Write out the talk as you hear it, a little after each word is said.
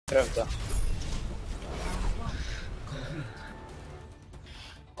Prøvde.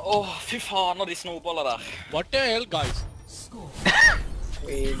 Fy faen av de snowballer der. What the hell, guys?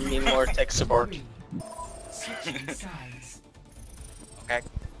 We need more tech support. Okay,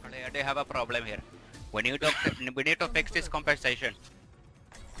 they have a problem here. We need to fix this compensation.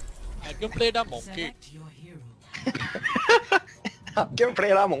 I can play the monkey. I can play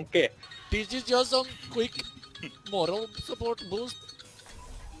that monkey. This is just some quick moral support boost.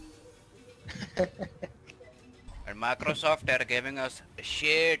 And Microsoft, they're giving us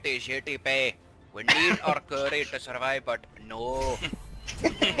shitty pay. We need our curry to survive, but no. We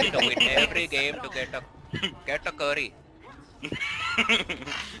need to win every game to get a curry.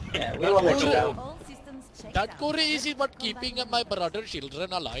 Yeah, we will let you down. That curry is what keeping my brother's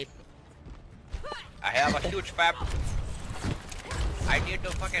children alive. I have a huge fab. I need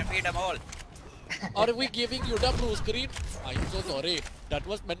to fucking feed them all. Are we giving you the blue screen? I'm so sorry. That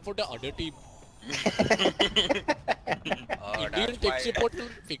was meant for the other team. Indian tech support to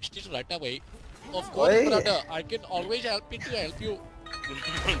fix this right away. Of course, Oi. brother. I can always help you.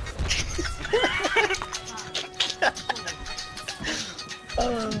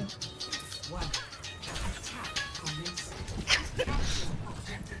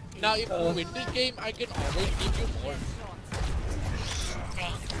 Now, if you win this game, I can always give you more.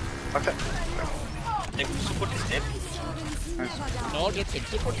 Okay. Tech support is dead. No, the tech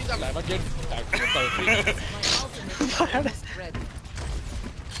support is alive again. Thank you, Bertie.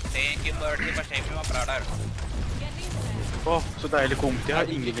 Thank you, Bertie, for saving my brother. Åh, så deilig komp. Jeg har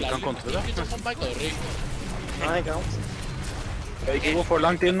ingen vi kan kontre det. It's on my curry. Nei, ikke sant. Jeg ikke gå for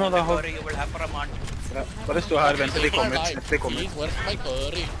langt inn nå, da. Curry you will have for a month. Ja, bare stå her, vent til de kommer. De kommer. Please work my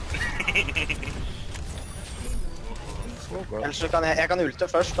curry. Ellers så kan jeg kan ulte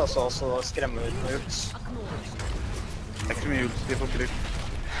først, altså, og så skremme ut med ult. Det er ikke så mye ult, de får ikke lykt.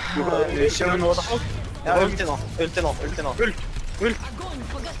 Kjør nå, da. Ja, ulti nå. Ult!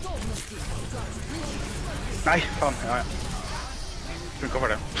 Nei, faen, ja. Funka for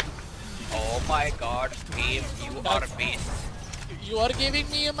det. Oh my god, team, you are beast. You are giving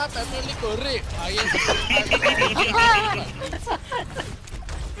me my family curry. I am.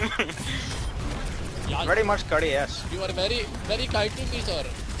 Yeah, Very much curry, yes. you are very kind to me, sir.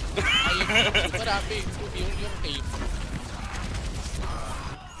 I am super happy to be on your team.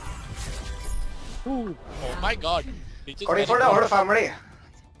 Oh my god. This is Curry very for the whole family.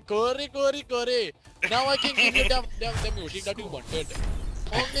 Curry. Now I can give you the music that you wanted.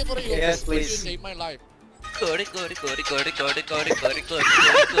 Only for you. Yes, You please. saved my life. Curry.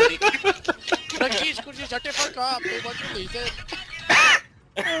 Rakesh, could you shut the fuck up? I want to listen.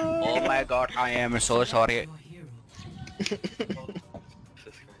 Oh my god, I am so sorry.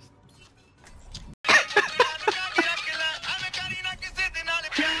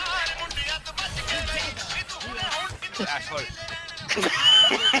 Asshole.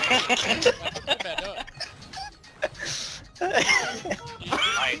 Better.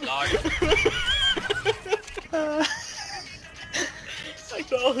 My god. Jeg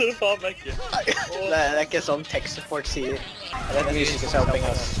klarer det faen meg ikke. Det er ikke sånn tech support sier. The music is helping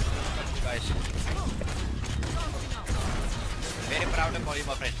us. Guys. Very proud of you,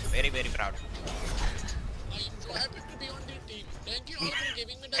 my friend. Very proud. I am so happy to be on this team. Thank you all for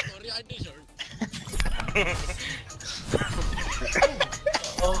giving me the curry I deserve.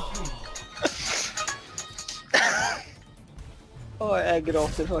 Jeg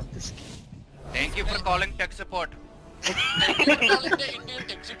gråter faktisk. Thank you for calling tech support. Thank you for calling the Indian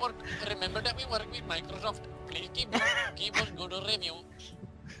tech support. Remember that we work with Microsoft. Please keep us good review.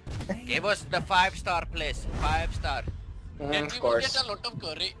 Give us the 5-star place. 5-star. Then Of we will course. get a lot of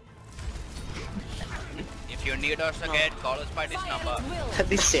curry. If you need us again, call us by this number.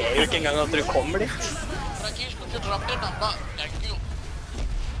 De ser jo ikke engang at dere kommer dit. Rakesh, could you drop the number? Thank you.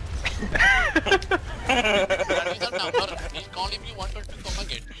 That is the number. Please call if you want us to come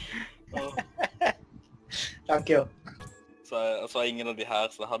again. Thank you. Så ingen av de her,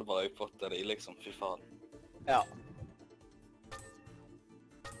 så jeg hadde bare fått det liksom, fy faen. Ja.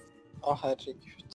 Å, herregud.